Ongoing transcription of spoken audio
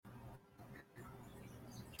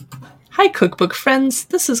Hi, Cookbook friends.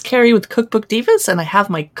 This is Carrie with Cookbook Divas, and I have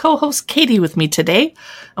my co-host Katie with me today.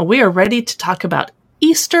 And we are ready to talk about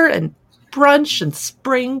Easter and brunch and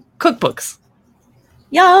spring cookbooks.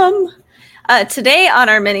 Yum! Today on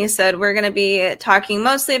our mini-sode, we're going to be talking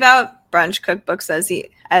mostly about brunch cookbooks,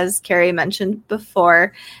 as Carrie mentioned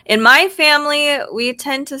before. In my family, we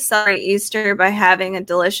tend to celebrate Easter by having a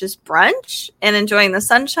delicious brunch and enjoying the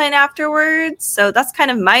sunshine afterwards. So that's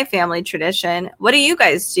kind of my family tradition. What do you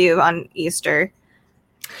guys do on Easter?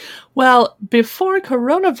 Well, before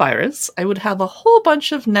coronavirus, I would have a whole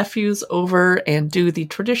bunch of nephews over and do the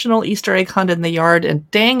traditional Easter egg hunt in the yard, and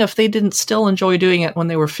dang if they didn't still enjoy doing it when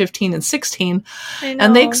they were 15 and 16.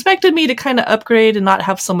 And they expected me to kind of upgrade and not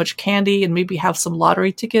have so much candy and maybe have some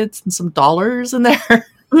lottery tickets and some dollars in there.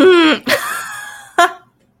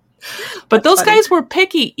 But those guys were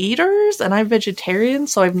picky eaters, and I'm vegetarian,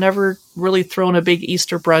 so I've never really thrown a big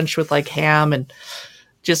Easter brunch with like ham and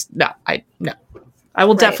just, no. I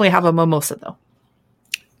will definitely have a mimosa, though.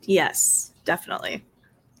 Yes, definitely.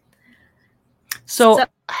 So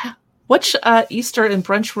which Easter and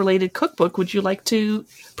brunch-related cookbook would you like to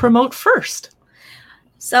promote first?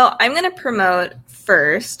 So I'm going to promote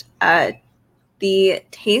first the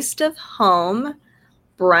Taste of Home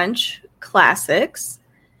Brunch Classics.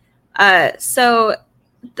 So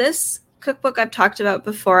this cookbook I've talked about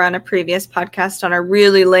before on a previous podcast on a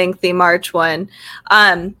really lengthy March one.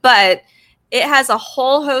 But it has a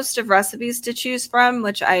whole host of recipes to choose from,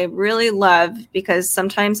 which I really love because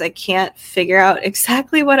sometimes I can't figure out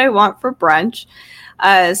exactly what I want for brunch.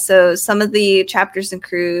 So some of the chapters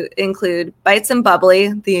include Bites and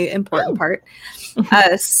Bubbly, the important part,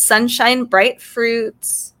 Sunshine Bright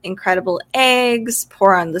Fruits, Incredible Eggs,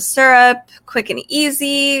 Pour on the Syrup, Quick and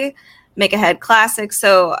Easy, Make Ahead Classic.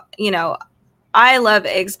 So, I love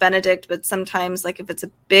Eggs Benedict, but sometimes, like if it's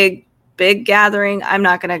a big gathering, I'm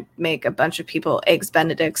not going to make a bunch of people Eggs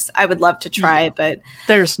Benedicts. I would love to try, but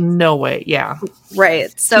there's no way. Yeah.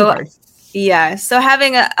 Right. So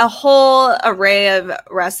having a whole array of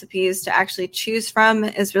recipes to actually choose from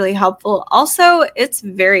is really helpful. Also, it's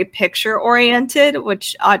very picture oriented,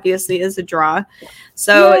 which obviously is a draw.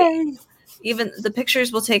 So Yay. Even the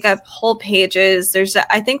pictures will take up whole pages.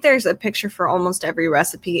 I think there's a picture for almost every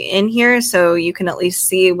recipe in here. So you can at least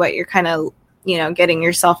see what you're kind of getting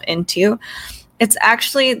yourself into. It's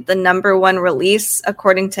actually the #1 release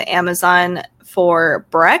according to Amazon for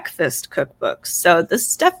breakfast cookbooks. So this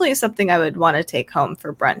is definitely something I would want to take home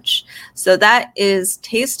for brunch. So that is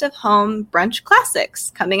Taste of Home Brunch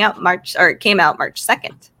Classics came out March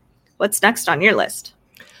 2nd. What's next on your list?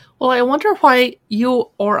 Well, I wonder why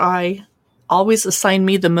you or I always assign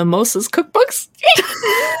me the mimosas cookbooks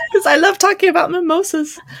because I love talking about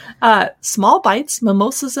mimosas. Small Bites,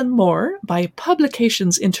 Mimosas and More by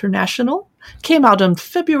Publications International came out on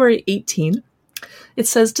February 18. It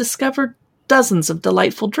says discover dozens of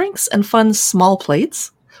delightful drinks and fun small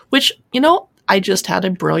plates, which, I just had a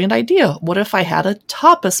brilliant idea. What if I had a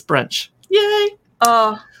tapas brunch? Yay!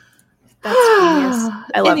 Oh, that's genius.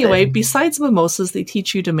 I love it. Besides mimosas, they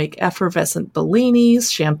teach you to make effervescent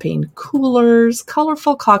bellinis, champagne coolers,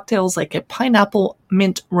 colorful cocktails like a pineapple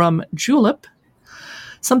mint rum julep.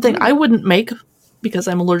 Something I wouldn't make because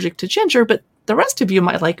I'm allergic to ginger, but the rest of you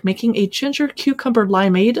might like making a ginger cucumber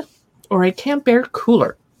limeade or a Camembert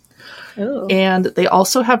cooler. Ooh. And they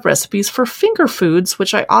also have recipes for finger foods,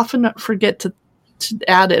 which I often forget to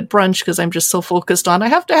add at brunch because I'm just so focused on I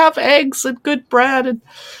have to have eggs and good bread.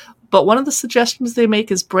 But one of the suggestions they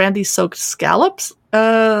make is brandy-soaked scallops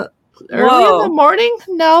early in the morning.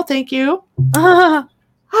 No, thank you.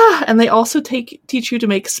 And they also teach you to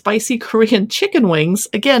make spicy Korean chicken wings.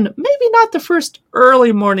 Again, maybe not the first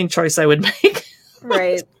early morning choice I would make.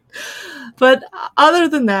 Right. But other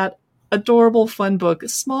than that, adorable fun book,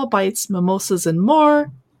 Small Bites, Mimosas and More,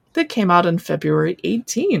 that came out on February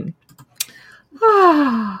 18.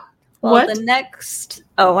 Well, the next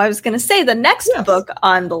book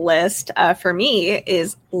on the list for me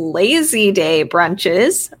is Lazy Day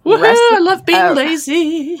Brunches. I love being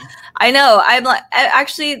lazy. I know. I'm like,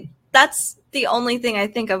 actually, that's the only thing I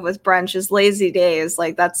think of with brunch is lazy days.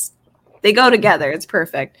 Like they go together. It's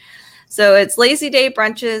perfect. So it's Lazy Day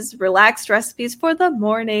Brunches, relaxed recipes for the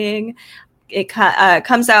morning. It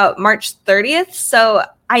comes out March 30th. So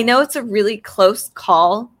I know it's a really close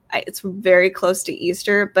call. It's very close to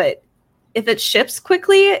Easter, but if it ships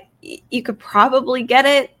quickly, you could probably get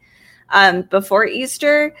it before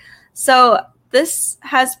Easter. So this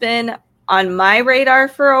has been on my radar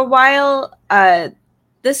for a while.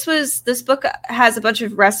 This book has a bunch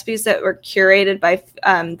of recipes that were curated by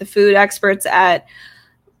the food experts at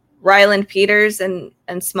Ryland Peters and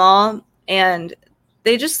Small, and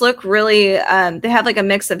they just look really, they have like a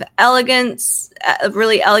mix of elegance,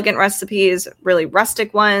 really elegant recipes, really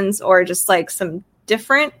rustic ones, or just like some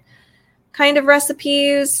different kind of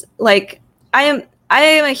recipes. Like I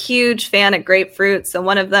am a huge fan of grapefruit. So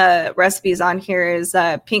one of the recipes on here is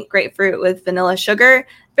pink grapefruit with vanilla sugar.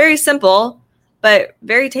 Very simple, but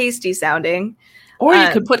very tasty sounding. Or you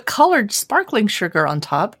could put colored sparkling sugar on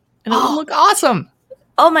top and it would look awesome.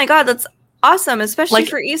 Oh my God, that's awesome, especially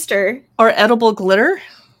for Easter. Or edible glitter.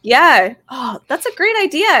 Yeah. Oh, that's a great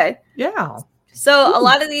idea. Yeah. So a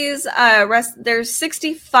lot of these, there's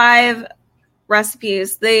 65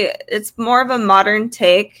 recipes. It's more of a modern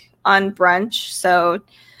take on brunch. So,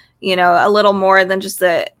 a little more than just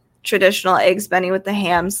the traditional eggs benny with the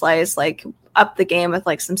ham slice, like up the game with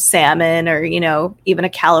like some salmon or, even a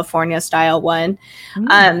California style one.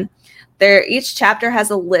 Each chapter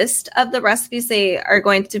has a list of the recipes they are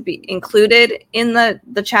going to be included in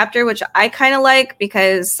the chapter, which I kind of like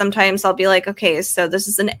because sometimes I'll be like, okay, so this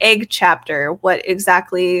is an egg chapter. What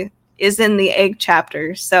exactly is in the egg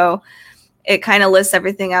chapter? So it kind of lists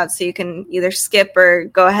everything out so you can either skip or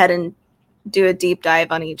go ahead and do a deep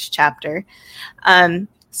dive on each chapter.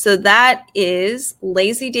 So that is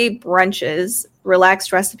Lazy Day Brunches,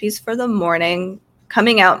 Relaxed Recipes for the Morning,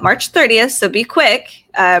 coming out March 30th, so be quick,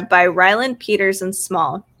 by Ryland Peters and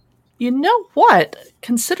Small. You know what?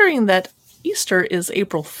 Considering that Easter is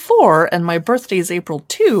April 4 and my birthday is April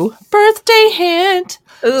 2, birthday hint!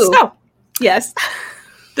 Ooh. So, yes.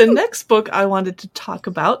 The next book I wanted to talk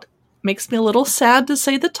about makes me a little sad to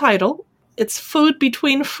say the title. It's Food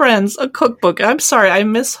Between Friends, a cookbook. I'm sorry, I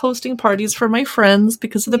miss hosting parties for my friends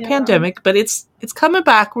because of the pandemic, but it's coming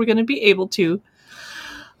back. We're going to be able to.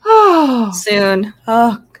 Oh, soon.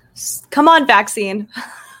 Oh, come on, vaccine.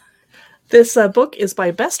 This book is by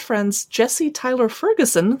best friends Jesse Tyler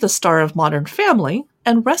Ferguson, the star of Modern Family,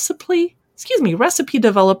 and recipe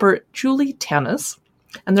developer Julie Tanis.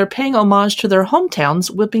 And they're paying homage to their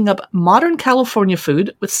hometowns, whipping up modern California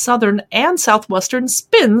food with Southern and Southwestern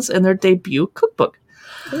spins in their debut cookbook.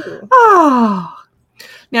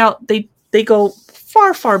 Now, they go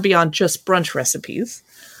far, far beyond just brunch recipes,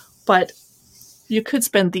 but you could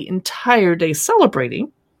spend the entire day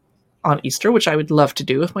celebrating on Easter, which I would love to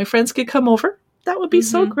do if my friends could come over. That would be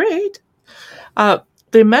so great.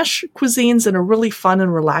 They mesh cuisines in a really fun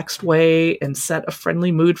and relaxed way and set a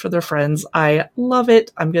friendly mood for their friends. I love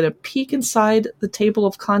it. I'm going to peek inside the table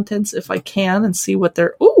of contents if I can and see what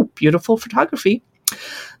they're... Ooh, beautiful photography.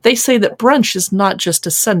 They say that brunch is not just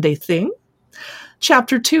a Sunday thing.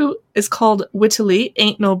 Chapter 2 is called Wittily,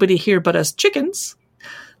 Ain't Nobody Here But Us Chickens.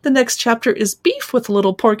 The next chapter is Beef with a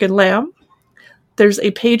Little Pork and Lamb. There's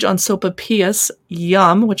a page on sopapillas,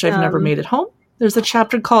 yum, which I've never made at home. There's a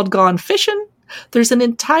chapter called Gone Fishing. There's an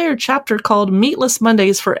entire chapter called Meatless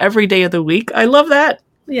Mondays for every day of the week. I love that.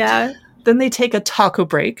 Yeah. Then they take a taco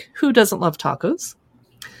break. Who doesn't love tacos?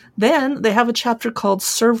 Then they have a chapter called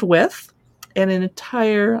Serve With and an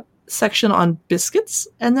entire section on biscuits.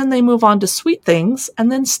 And then they move on to sweet things and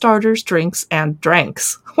then starters, drinks, and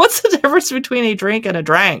dranks. What's the difference between a drink and a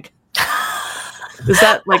drank? Is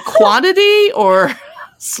that like quantity or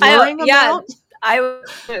slurring amount?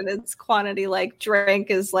 It's quantity. Like drink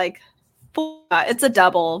is like, it's a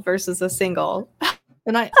double versus a single.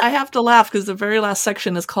 And I have to laugh because the very last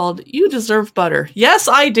section is called You Deserve Butter. Yes,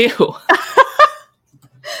 I do.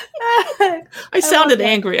 I sounded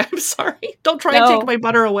angry. I'm sorry. Don't try and take my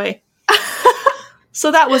butter away.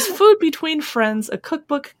 So that was Food Between Friends, a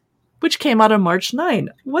cookbook, which came out on March 9.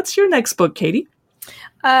 What's your next book, Katie?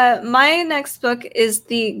 My next book is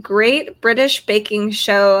the Great British Baking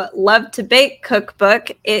Show Love to Bake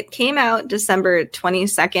Cookbook. It came out December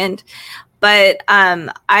 22nd, but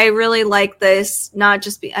I really like this,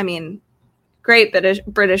 Great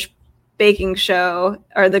British Baking Show,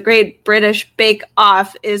 or the Great British Bake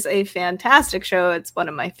Off, is a fantastic show. It's one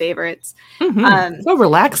of my favorites. So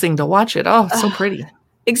relaxing to watch it. Oh, so pretty.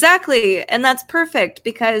 Exactly. And that's perfect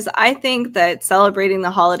because I think that celebrating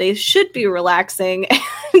the holidays should be relaxing.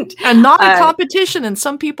 And not a competition, and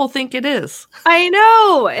some people think it is. I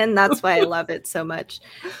know, and that's why I love it so much.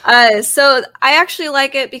 So I actually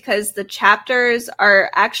like it because the chapters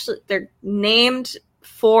they're named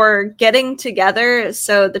for getting together.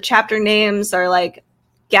 So the chapter names are like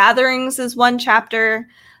Gatherings is one chapter,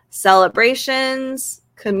 Celebrations,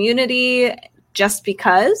 Community, Just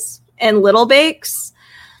Because, and Little Bakes.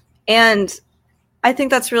 And I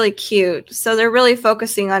think that's really cute. So they're really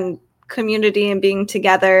focusing on community and being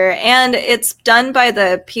together. And it's done by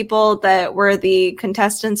the people that were the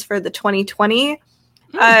contestants for the 2020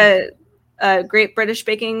 Great British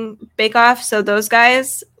Bake Off. So those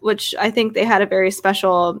guys, which I think they had a very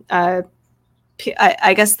special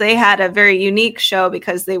I guess they had a very unique show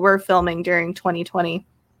because they were filming during 2020.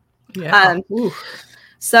 Yeah.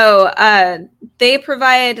 So they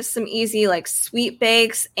provide some easy like sweet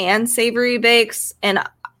bakes and savory bakes. And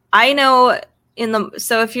I know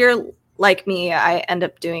so if you're like me, I end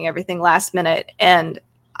up doing everything last minute. And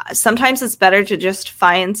sometimes it's better to just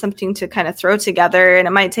find something to kind of throw together. And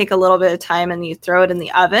it might take a little bit of time and you throw it in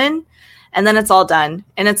the oven and then it's all done.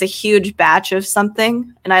 And it's a huge batch of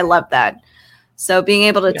something. And I love that. So being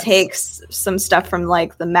able to take some stuff from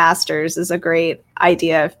like the masters is a great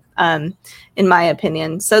idea, in my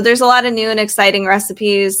opinion. So there's a lot of new and exciting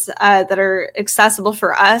recipes that are accessible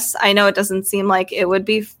for us. I know it doesn't seem like it would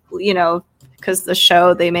be, because the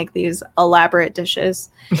show, they make these elaborate dishes.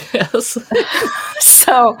 Yes.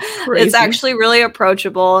 So Crazy. It's actually really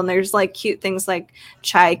approachable. And there's like cute things like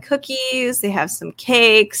chai cookies. They have some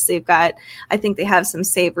cakes. I think they have some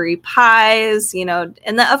savory pies, and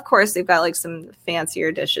then of course they've got like some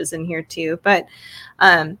fancier dishes in here too. But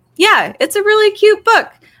yeah, it's a really cute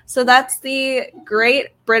book. So that's the Great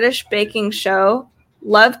British Baking Show.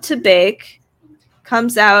 Love to Bake.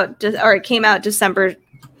 It came out December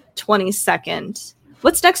 22nd.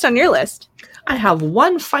 What's next on your list? I have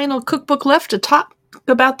one final cookbook left to talk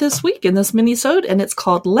about this week in this mini-sode, and it's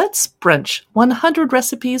called Let's Brunch, 100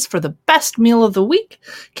 Recipes for the Best Meal of the Week.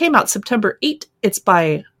 Came out September 8.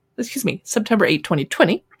 September 8,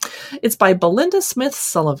 2020. It's by Belinda Smith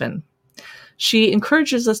Sullivan. She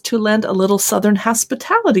encourages us to lend a little Southern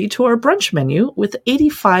hospitality to our brunch menu with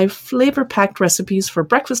 85 flavor-packed recipes for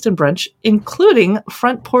breakfast and brunch, including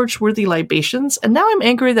front porch-worthy libations. And now I'm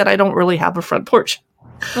angry that I don't really have a front porch.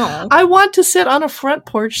 Aww. I want to sit on a front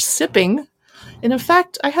porch sipping. And in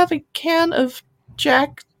fact, I have a can of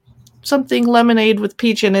Jack something lemonade with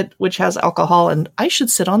peach in it, which has alcohol. And I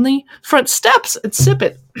should sit on the front steps and sip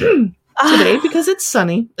it today because it's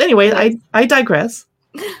sunny. Anyway, I digress.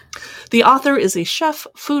 The author is a chef,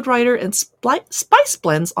 food writer, and spice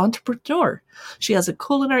blends entrepreneur. She has a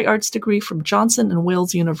culinary arts degree from Johnson and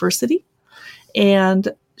Wales University, and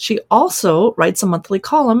she also writes a monthly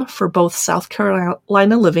column for both South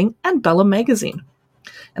Carolina Living and Bella Magazine.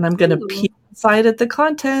 And I'm going to peek inside at the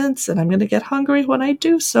contents, and I'm going to get hungry when I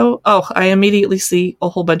do so. Oh, I immediately see a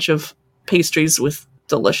whole bunch of pastries with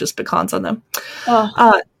delicious pecans on them.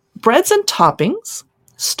 Breads and toppings,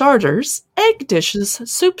 starters, egg dishes,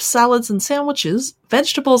 soups, salads, and sandwiches,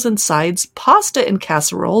 vegetables and sides, pasta and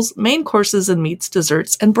casseroles, main courses and meats,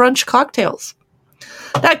 desserts, and brunch cocktails.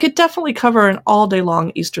 That could definitely cover an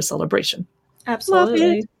all-day-long Easter celebration. Absolutely.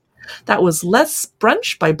 Love it. That was Let's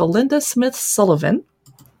Brunch by Belinda Smith Sullivan.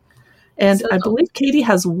 And I believe Katie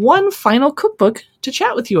has one final cookbook to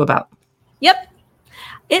chat with you about. Yep.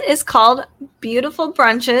 It is called Beautiful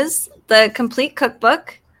Brunches, the Complete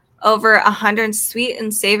Cookbook. Over 100 sweet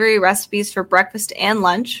and savory recipes for breakfast and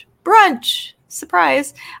lunch. Brunch!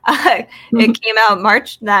 Surprise! It came out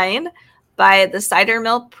March 9 by the Cider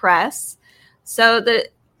Mill Press. So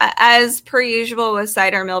as per usual with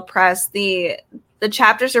Cider Mill Press, the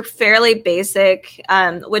chapters are fairly basic,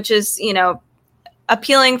 which is,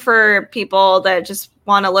 appealing for people that just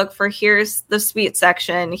want to look for here's the sweet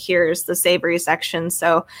section, here's the savory section.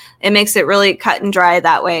 So it makes it really cut and dry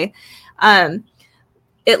that way.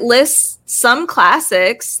 It lists some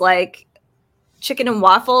classics like chicken and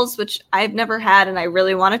waffles, which I've never had and I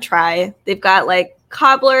really want to try. They've got like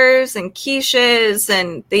cobblers and quiches,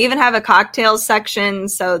 and they even have a cocktail section.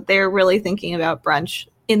 So they're really thinking about brunch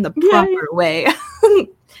in the proper way.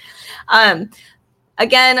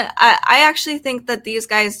 Again, I actually think that these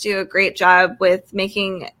guys do a great job with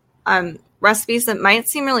making recipes that might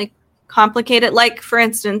seem really complicated. Like, for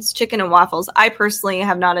instance, chicken and waffles. I personally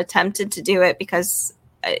have not attempted to do it because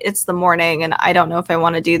it's the morning and I don't know if I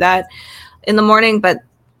want to do that in the morning, but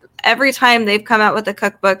every time they've come out with a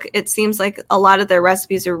cookbook, it seems like a lot of their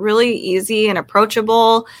recipes are really easy and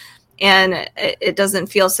approachable, and it doesn't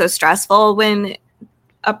feel so stressful when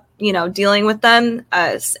dealing with them.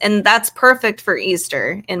 And that's perfect for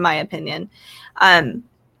Easter, in my opinion.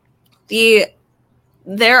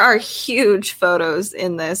 There are huge photos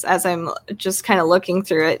in this as I'm just kind of looking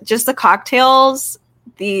through it. Just the cocktails,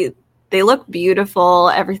 they look beautiful.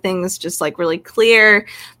 Everything's just like really clear.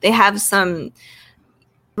 They have some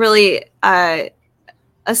really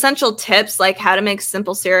essential tips, like how to make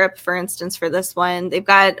simple syrup, for instance, for this one. They've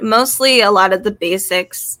got mostly a lot of the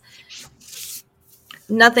basics.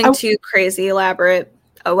 Nothing too crazy elaborate.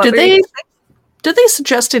 Did they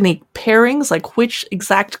suggest any pairings? Like which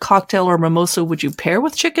exact cocktail or mimosa would you pair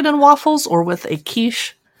with chicken and waffles or with a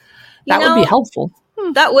quiche? That would be helpful.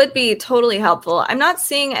 That would be totally helpful. I'm not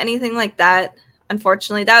seeing anything like that.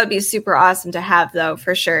 unfortunately. That would be super awesome to have, though,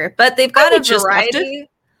 for sure. But they've got a variety.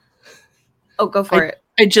 Oh, go for it.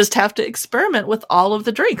 I just have to experiment with all of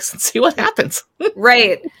the drinks and see what happens.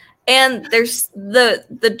 Right. And there's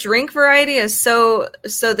the drink variety is so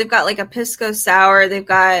they've got like a pisco sour, they've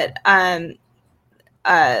got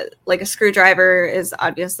like a screwdriver is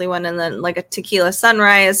obviously one, and then like a tequila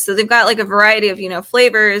sunrise. So they've got like a variety of,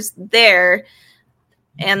 flavors there.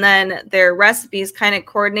 And then their recipes kind of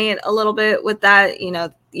coordinate a little bit with that.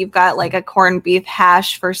 You've got like a corned beef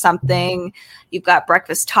hash for something. You've got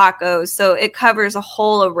breakfast tacos. So it covers a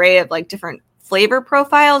whole array of like different flavor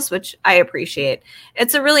profiles, which I appreciate.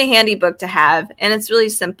 It's a really handy book to have, and it's really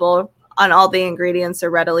simple. On all the ingredients are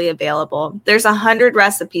readily available. There's 100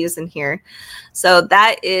 recipes in here. So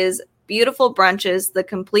that is Beautiful Brunches, the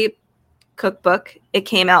complete cookbook. It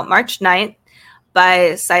came out March 9th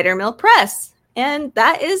by Cider Mill Press. And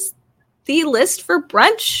that is the list for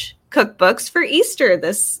brunch cookbooks for Easter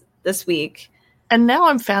this week. And now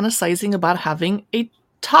I'm fantasizing about having a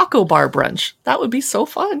taco bar brunch. That would be so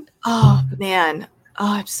fun. Oh, man.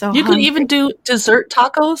 Oh, I'm so You hungry. can even do dessert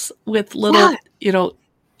tacos with little,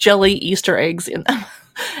 jelly Easter eggs in them.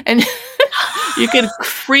 And you could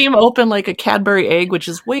cream open like a Cadbury egg, which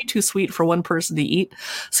is way too sweet for one person to eat.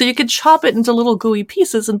 So you could chop it into little gooey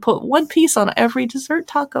pieces and put one piece on every dessert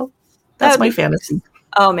taco. That's my fantasy.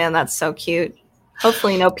 Oh, man, that's so cute.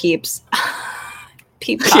 Hopefully no peeps.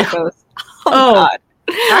 Peep tacos. Yeah. Oh, God.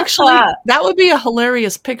 Actually, that would be a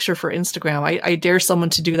hilarious picture for Instagram. I dare someone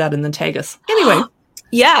to do that and then tag us. Anyway.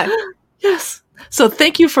 Yeah. Yes. So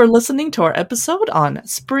thank you for listening to our episode on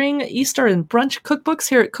spring, Easter, and brunch cookbooks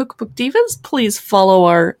here at Cookbook Divas. Please follow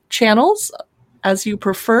our channels as you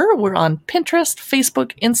prefer. We're on Pinterest,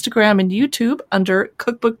 Facebook, Instagram, and YouTube under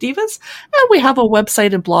Cookbook Divas. And we have a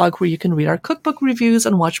website and blog where you can read our cookbook reviews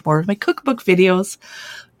and watch more of my cookbook videos.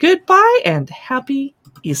 Goodbye and happy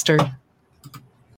Easter.